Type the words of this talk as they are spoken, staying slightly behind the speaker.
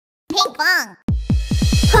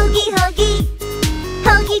Hogi,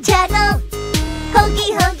 Hogi channel.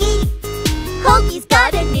 Hogi, Hogi's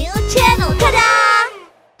got a new channel. Ta-da!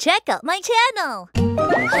 Check out my channel.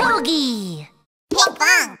 Hogi. Ping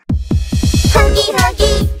pong. Hogi,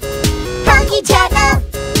 Hogi channel.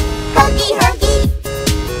 Hogi,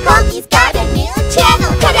 Hogi's got a new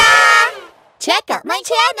channel. Ta-da! Check out my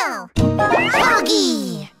channel.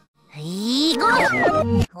 Hogi. 이거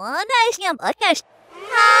원하시면 어떠시?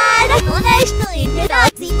 원하시는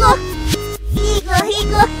인터넷이고 이거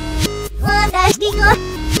원하시고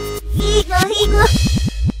이거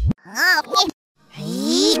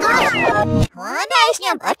이거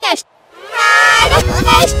원하시면 어떠시?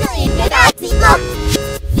 원하시는 인터넷이고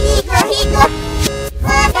이거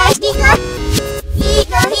원하시고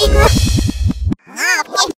이거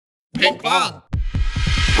핑퐁.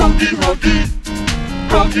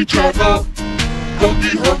 Hogi channel.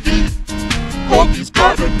 Hogi, Hogi's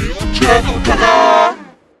got a new channel. Ta-da!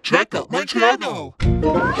 Check out my channel.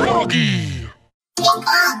 Hogi. Ping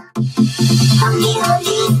pong.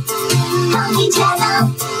 Hogi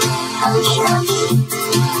channel. Hogi,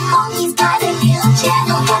 Hogi's got a new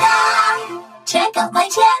channel. Ta-da! Check out my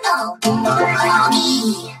channel.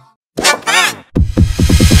 Hogi.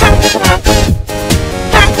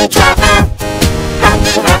 Hogi channel.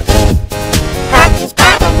 Hogi's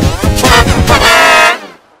got a new channel. Ta-da!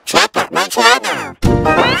 Check out my channel.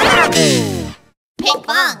 Hogi. Ping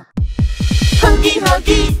pong.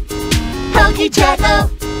 Hogi channel.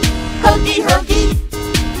 Hogi,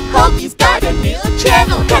 Hogi's got a new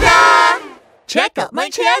channel. Ta-da! Check out my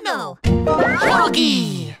channel.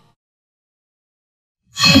 Hogi.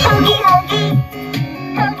 Hogi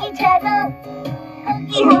channel.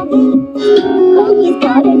 Hogi, Hogi's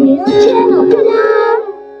got a new channel. Ta-da!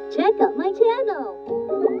 Check out my channel.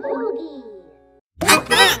 Hogi.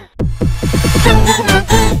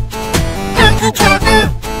 Hogi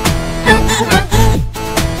channel.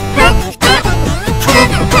 Hogi's got a new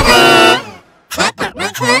channel. Ta-da! Check out my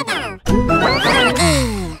channel.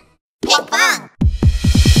 Hogi. Ping pong.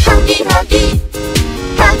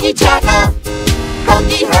 Hogi channel.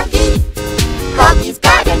 Hogi, Hogi's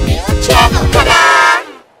got a new channel. Ta-da!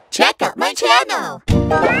 Check out my channel.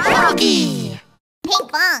 Hogi. Ping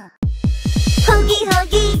pong.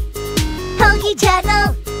 Hogi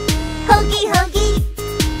channel. Hogi,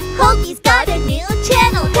 Hogi's got a new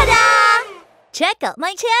channel. Ta-da! Check out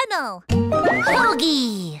my channel.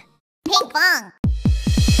 Hogi. Ping pong.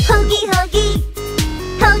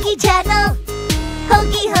 Hogi channel.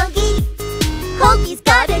 Hogi, Hogi's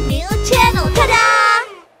got a new channel. Ta-da!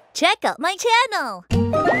 Check out my channel.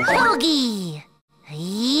 Hogi.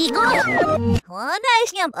 이거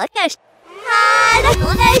원하시면 어떠시?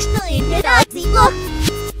 원하시는 인터넷이고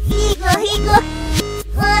이거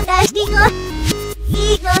원하시고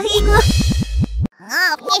이거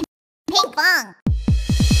핑퐁.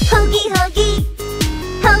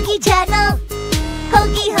 Hogi channel.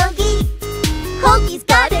 Hogi, Hogi's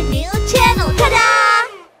got a new channel. Ta-da!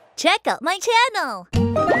 Check out my channel.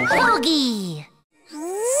 Hogi.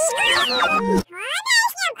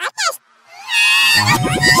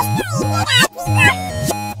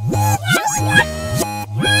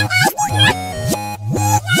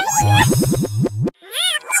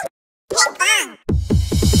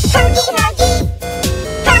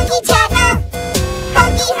 Hogi channel.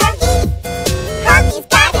 Hogi, Hogi's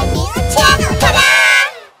got a new channel. Ta-da!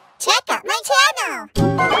 Check out my channel.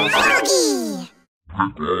 Hogi.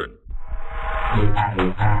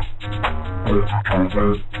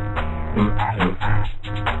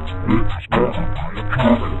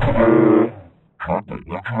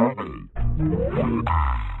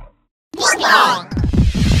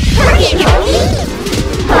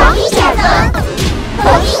 Hogi channel.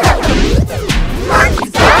 Hogi